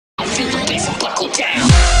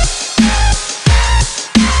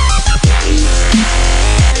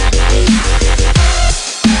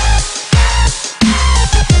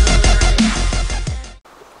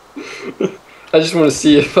I just want to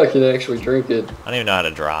see if I can actually drink it. I don't even know how to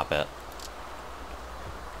drop it.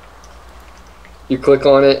 You click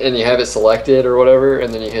on it and you have it selected or whatever,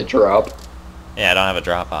 and then you hit drop. Yeah, I don't have a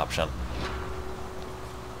drop option.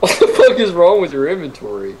 What the fuck is wrong with your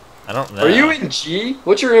inventory? I don't know. Are you in G?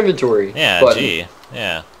 What's your inventory? Yeah, button? G.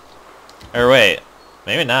 Yeah. Or wait,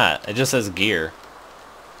 maybe not. It just says gear.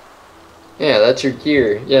 Yeah, that's your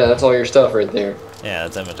gear. Yeah, that's all your stuff right there. Yeah,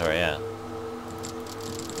 that's inventory, yeah.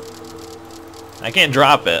 I can't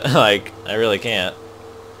drop it. Like, I really can't.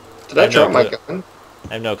 Did I drop my gun?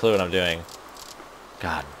 I have no clue what I'm doing.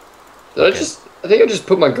 God. Did I think I just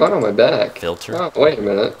put my gun on my back. Filter? Oh, wait a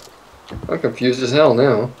minute. I'm confused as hell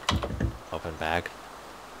now. Open bag.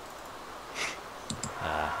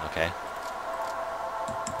 Okay.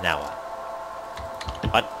 Now what?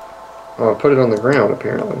 What? Oh, I put it on the ground,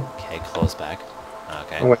 apparently. Okay, close bag.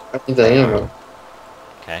 Okay. Oh, wait, I need the ammo.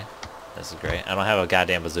 Okay. This is great. I don't have a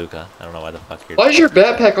goddamn bazooka. I don't know why the fuck you're... Why is your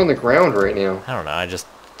backpack on the ground right now? I don't know.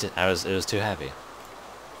 It was too heavy.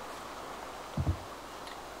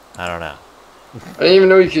 I don't know. I didn't even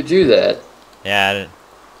know you could do that. Yeah, I didn't...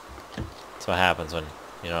 That's what happens when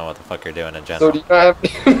you don't know what the fuck you're doing in general. So do you not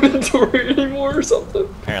have inventory anymore or something?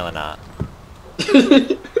 Apparently not.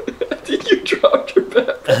 I think you dropped your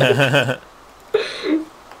backpack.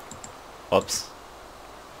 Whoops.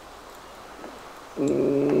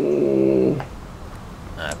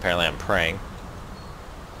 Apparently I'm praying.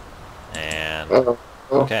 And...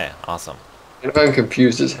 Okay, awesome. And I'm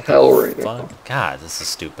confused as hell right now. God, this is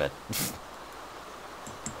stupid.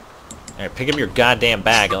 Alright, pick up your goddamn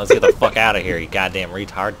bag and let's get the fuck out of here, you goddamn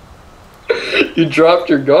retard. You dropped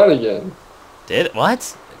your gun again. Did it?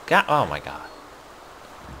 What? God, oh my god.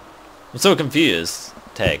 I'm so confused.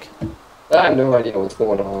 Take. I have no idea what's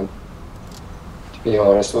going on, to be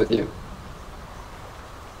honest with you.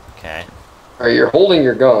 Okay. Alright, you're holding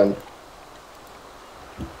your gun.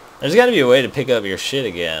 There's gotta be a way to pick up your shit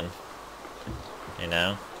again. You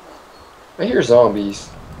know? I hear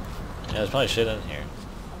zombies. Yeah, there's probably shit in here.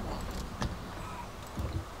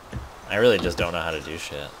 I really just don't know how to do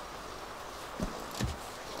shit.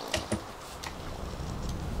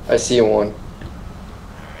 I see one.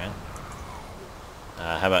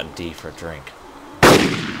 Alright. How about D for drink?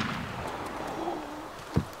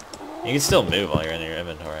 You can still move while you're in your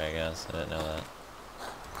inventory, I guess. I didn't know that.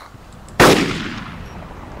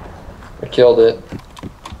 I killed it.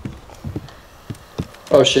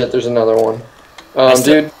 Oh shit, there's another one.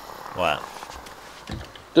 Dude. What?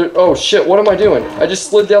 Oh shit, what am I doing? I just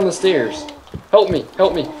slid down the stairs. Help me,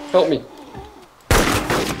 help me, help me.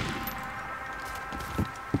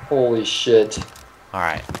 Holy shit.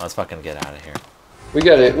 Alright, let's fucking get out of here. We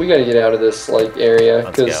gotta get out of this, like, area,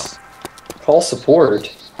 Let's go. because... Call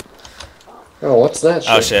support. Oh, what's that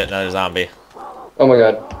shit? Oh shit, another zombie. Oh my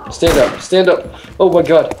god. Stand up, stand up. Oh my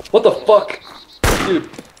god. What the fuck? Dude.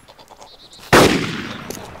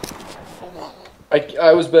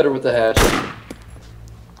 I was better with the hatchet.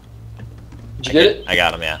 Did you get it? I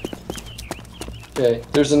got him, yeah. Okay,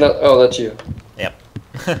 there's another... Oh, that's you. Yep.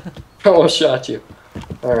 I almost shot you.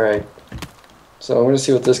 Alright. So I'm gonna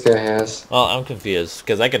see what this guy has. Well, I'm confused,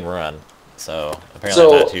 because I can run. So, apparently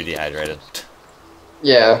I'm not too dehydrated.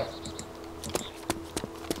 Yeah.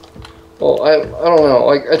 Well, I don't know.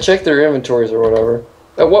 Like, I checked their inventories or whatever.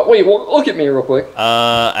 Wait, look at me real quick.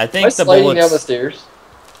 I think the sliding bullets... down the stairs.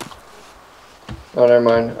 Oh, never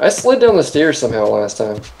mind. I slid down the stairs somehow last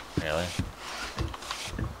time. Really?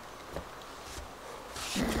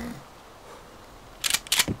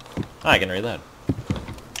 Oh, I can reload.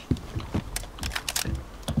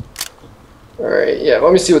 Alright, yeah,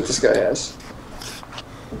 let me see what this guy has.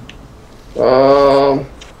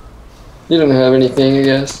 He doesn't have anything, I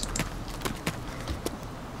guess.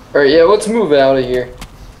 Alright, yeah, let's move out of here.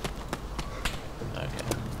 Okay.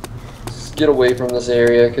 Let's get away from this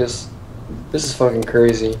area, because this is fucking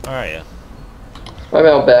crazy. Where are you? I'm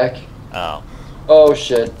out back. Oh. Oh,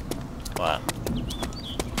 shit. What?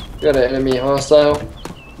 Got an enemy hostile.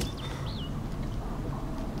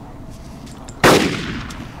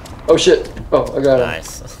 Oh, shit. Oh, I got him.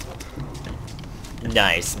 Nice.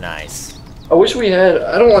 Nice, nice. I wish we had...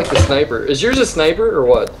 I don't like the sniper. Is yours a sniper, or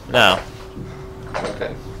what? No.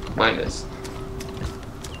 Okay. Mine is.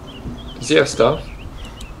 Does he have stuff?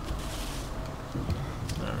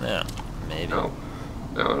 I don't know. Maybe. No.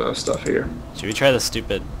 No stuff here. Should we try the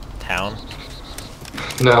stupid town?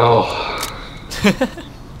 No.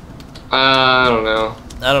 I don't know.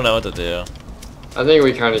 I don't know what to do. I think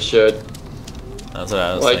we kind of should. That's what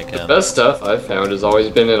I was like, thinking. The best stuff I've found has always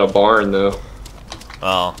been in a barn, though.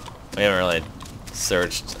 Well, we haven't really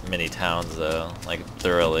searched many towns, though. Like,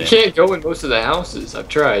 thoroughly. You can't go in most of the houses. I've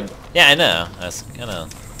tried. Yeah, I know. That's kind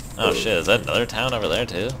of... Oh, shit. Is that another town over there,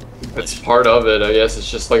 too? It's part of it, I guess.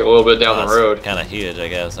 It's just like a little bit down the road. Kind of huge, I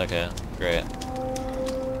guess. Okay, great.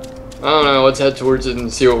 I don't know. Let's head towards it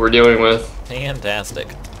and see what we're dealing with. Fantastic.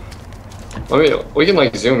 I mean, we can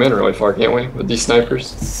like zoom in really far, can't we? With these snipers.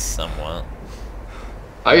 Somewhat.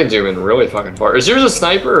 I can zoom in really fucking far. Is yours a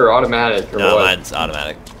sniper or automatic? Or no, what? mine's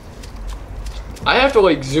automatic. I have to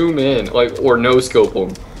like zoom in, like, or no scope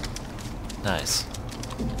them. Nice.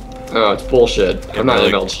 Oh, it's bullshit. I'm not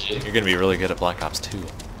really, MLG. You're gonna be really good at Black Ops 2.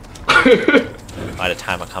 By the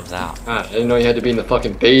time it comes out. God, I didn't know you had to be in the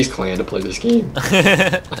fucking BaZe clan to play this game.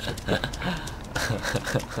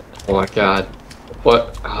 Oh my god.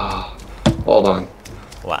 What? Oh, hold on.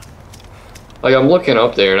 What? Like, I'm looking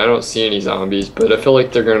up there and I don't see any zombies, but I feel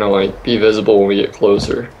like they're gonna like be visible when we get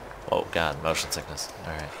closer. Oh god, motion sickness.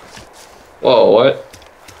 Alright. Whoa, what?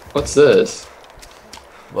 What's this?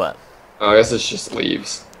 What? Oh, I guess it's just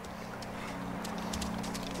leaves.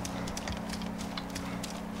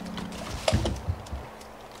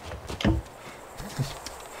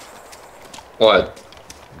 What?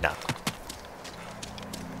 Nothing.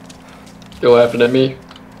 You laughing at me?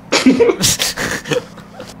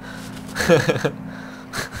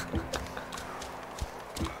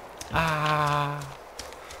 Ah.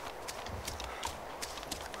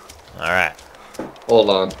 Alright. Hold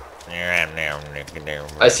on.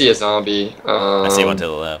 I see a zombie. I see one to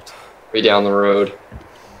the left. Way down the road.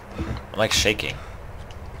 I'm like shaking.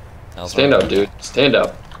 Stand up, dude. Stand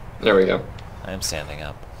up. There we go. I am standing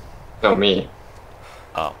up. No, me.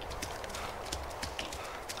 Oh.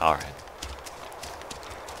 Alright.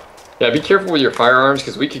 Yeah, be careful with your firearms,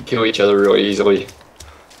 because we could kill each other really easily.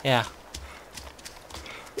 Yeah.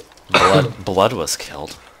 Blood was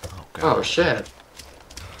killed. Oh god. Oh, shit.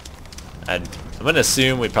 I'm gonna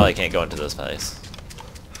assume we probably can't go into this place.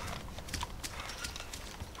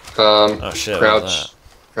 Oh shit, what was that?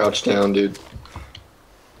 Crouch down, dude.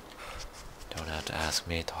 Don't have to ask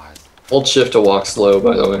me twice. Hold shift to walk slow,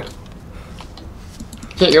 by the way.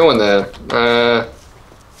 Can't go in there.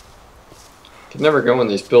 Can never go in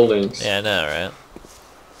these buildings. Yeah, I know, right?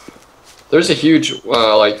 There's a huge,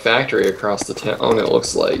 like, factory across the town, it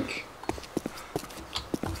looks like.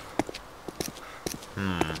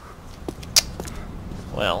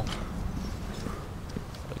 Well,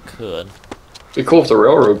 we could. Be cool if the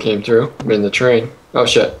railroad came through. I mean, the train. Oh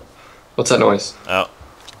shit. What's that noise? Oh.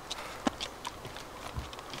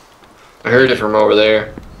 I heard it from over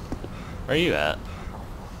there. Where are you at?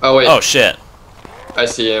 Oh wait. Oh shit. I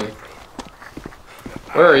see him.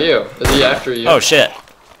 Where are you? Is he after you? Oh shit.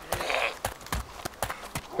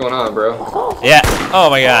 What's going on, bro? Yeah.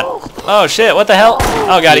 Oh my god. Oh shit, what the hell?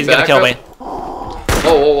 Oh god, he's gonna kill me.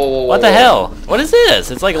 Whoa, whoa, whoa, whoa. What the hell? What is this?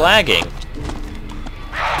 It's like lagging.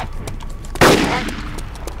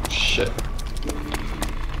 Shit.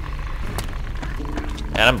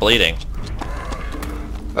 And I'm bleeding.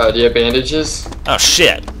 Do you have bandages? Oh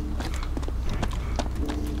shit.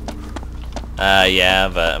 Yeah,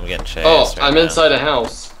 but I'm getting chased. Oh, right I'm now. inside a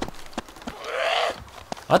house.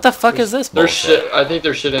 What the fuck is this There's bullshit? shit. I think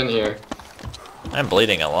there's shit in here. I'm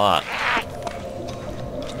bleeding a lot.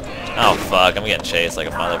 Oh fuck, I'm getting chased like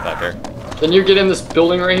a motherfucker. Can you get in this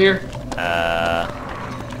building right here?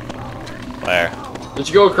 Where? Did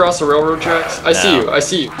you go across the railroad tracks? I see you. I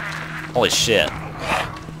see you. Holy shit.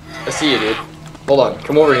 I see you, dude. Hold on.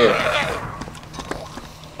 Come over here.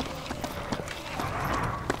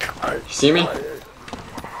 You see me?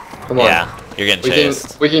 Come on. Yeah, you're getting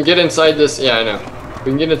chased. We can get inside this. Yeah, I know. We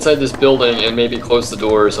can get inside this building and maybe close the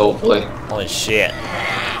doors, hopefully. Holy shit.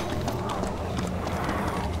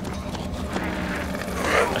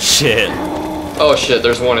 Oh, shit. Oh shit,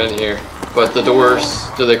 there's one in here. But the doors,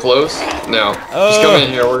 do they close? No. Just come in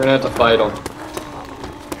here, we're gonna have to fight them.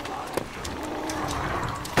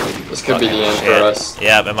 This could be the end for us.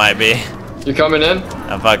 Yep, it might be. You coming in?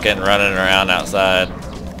 I'm fucking running around outside.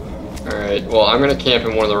 Alright, well I'm gonna camp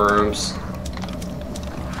in one of the rooms.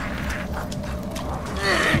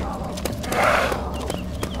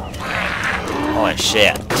 Holy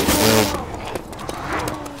shit.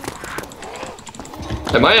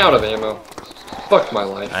 Am I out of ammo? Fuck my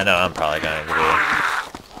life. I know I'm probably going to be.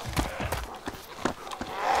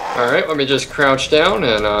 Alright, let me just crouch down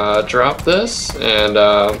and drop this and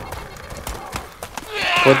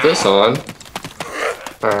put this on.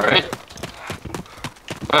 Alright.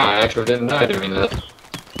 Wow, I actually didn't die doing that.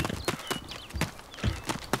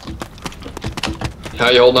 How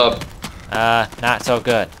you holding up? Not so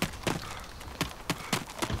good.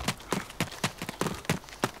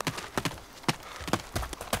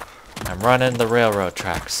 I'm running the railroad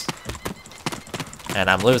tracks. And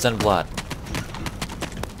I'm losing blood.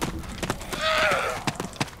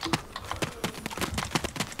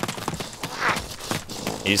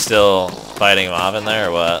 You still fighting him off in there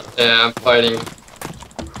or what? Yeah, I'm fighting.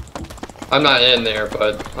 I'm not in there,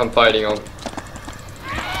 but I'm fighting him.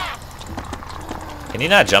 Can you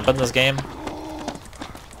not jump in this game?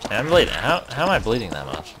 I'm bleeding. How am I bleeding that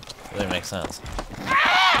much? It doesn't make sense.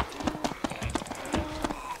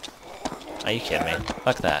 Are you kidding me?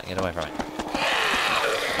 Fuck that. Get away from me.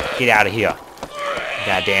 Get out of here.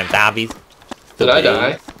 Goddamn zombies. Did I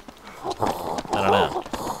die? I don't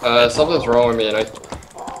know. Something's wrong with me, and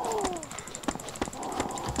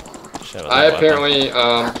Shit, I apparently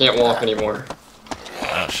can't walk anymore.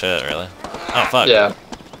 Oh shit, really? Oh fuck. Yeah.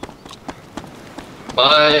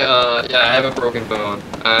 Yeah, I have a broken bone.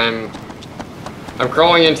 I'm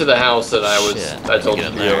crawling into the house that I told you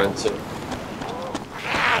to go into.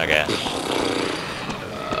 Okay.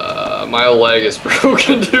 My leg is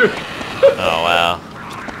broken, dude. Oh wow.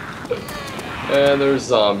 And there's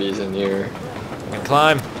zombies in here. I can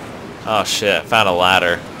climb. Oh shit, found a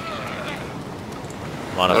ladder.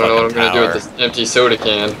 I'm on a I don't know what I'm fucking gonna do with this empty soda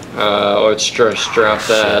can. Let's just drop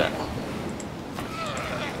that.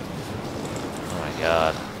 Oh my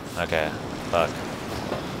god. Okay. Fuck.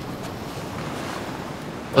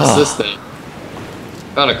 What's this thing?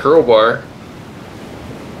 Found a crowbar.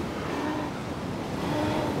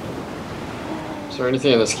 Is there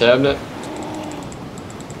anything in this cabinet?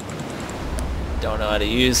 Don't know how to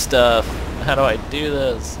use stuff. How do I do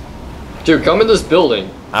this? Dude, come in this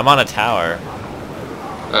building. I'm on a tower.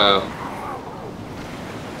 Oh.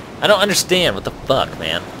 I don't understand. What the fuck,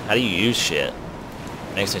 man? How do you use shit?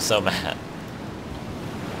 Makes me so mad.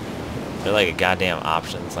 They're like a goddamn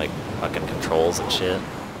options, like fucking controls and shit.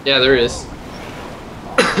 Yeah, there is.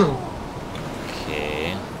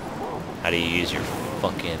 Okay. How do you use your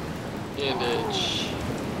fucking... Bandage.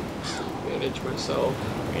 Bandage myself.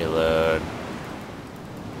 Reload.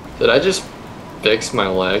 Did I just fix my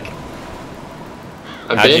leg?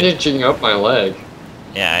 I'm How'd you- bandaging up my leg.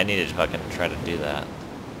 Yeah, I need to fucking try to do that.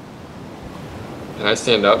 Can I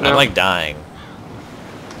stand up now? I'm like dying.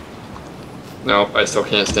 Nope, I still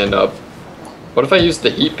can't stand up. What if I use the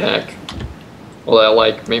heat pack? Will that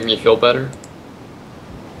like make me feel better?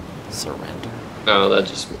 Surrender? No, that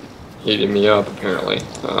just heated me up apparently.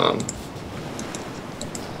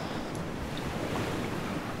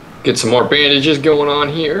 Get some more bandages going on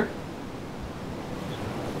here.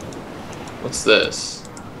 What's this?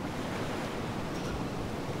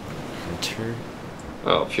 Enter.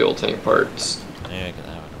 Oh, fuel tank parts. Yeah, that would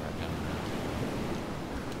work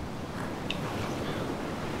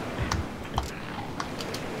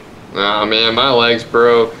out. Nah, man, my leg's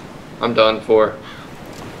broke. I'm done for.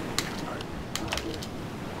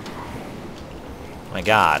 My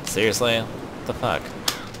god, seriously? What the fuck?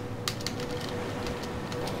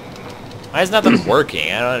 Why is nothing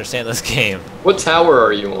working? I don't understand this game. What tower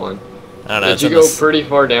are you on? I don't know. Did you go pretty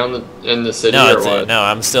far down in the city No, or what? no,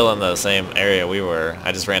 I'm still in the same area we were.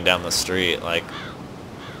 I just ran down the street, like,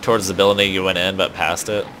 towards the building you went in, but past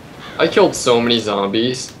it. I killed so many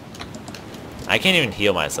zombies. I can't even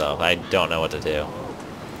heal myself. I don't know what to do.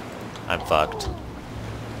 I'm fucked.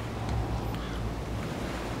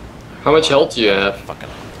 How much health do you have? Fucking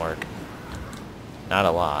work. Not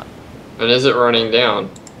a lot. And is it running down?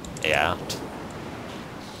 Yeah.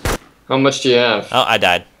 How much do you have? Oh, I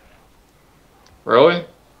died. Really?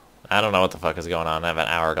 I don't know what the fuck is going on. I have an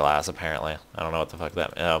hourglass, apparently. I don't know what the fuck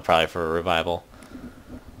that... Oh, probably for a revival.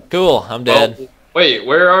 Cool, I'm dead. Well, wait,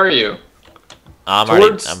 where are you? I'm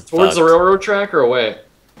towards fucked. the railroad track or away?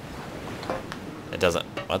 It doesn't...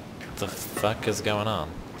 What the fuck is going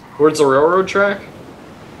on? Towards the railroad track?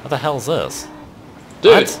 What the hell is this?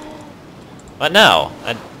 Dude! What? No.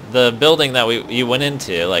 The building that you went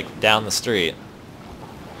into, like, down the street.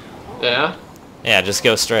 Yeah? Yeah, just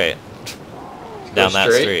go straight. Down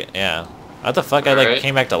that street, yeah. What the fuck? I like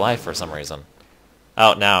came back to life for some reason.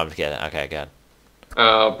 Oh, now I'm getting it. Okay, good.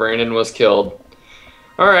 Oh, Brandon was killed.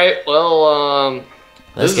 Alright, well,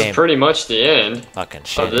 this is pretty much the end fucking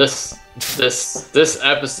shit. of this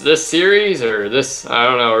episode, this series, or this, I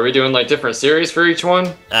don't know, are we doing like different series for each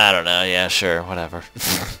one? I don't know, yeah, sure, whatever.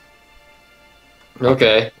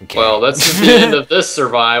 Okay, well, that's the end of this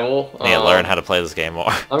survival. I need to learn how to play this game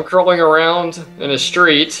more. I'm crawling around in a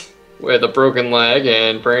street with a broken leg,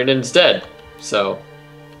 and Brandon's dead. So,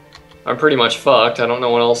 I'm pretty much fucked. I don't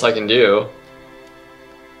know what else I can do.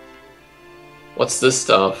 What's this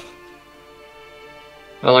stuff?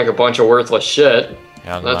 Not like a bunch of worthless shit.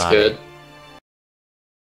 Young That's money. good.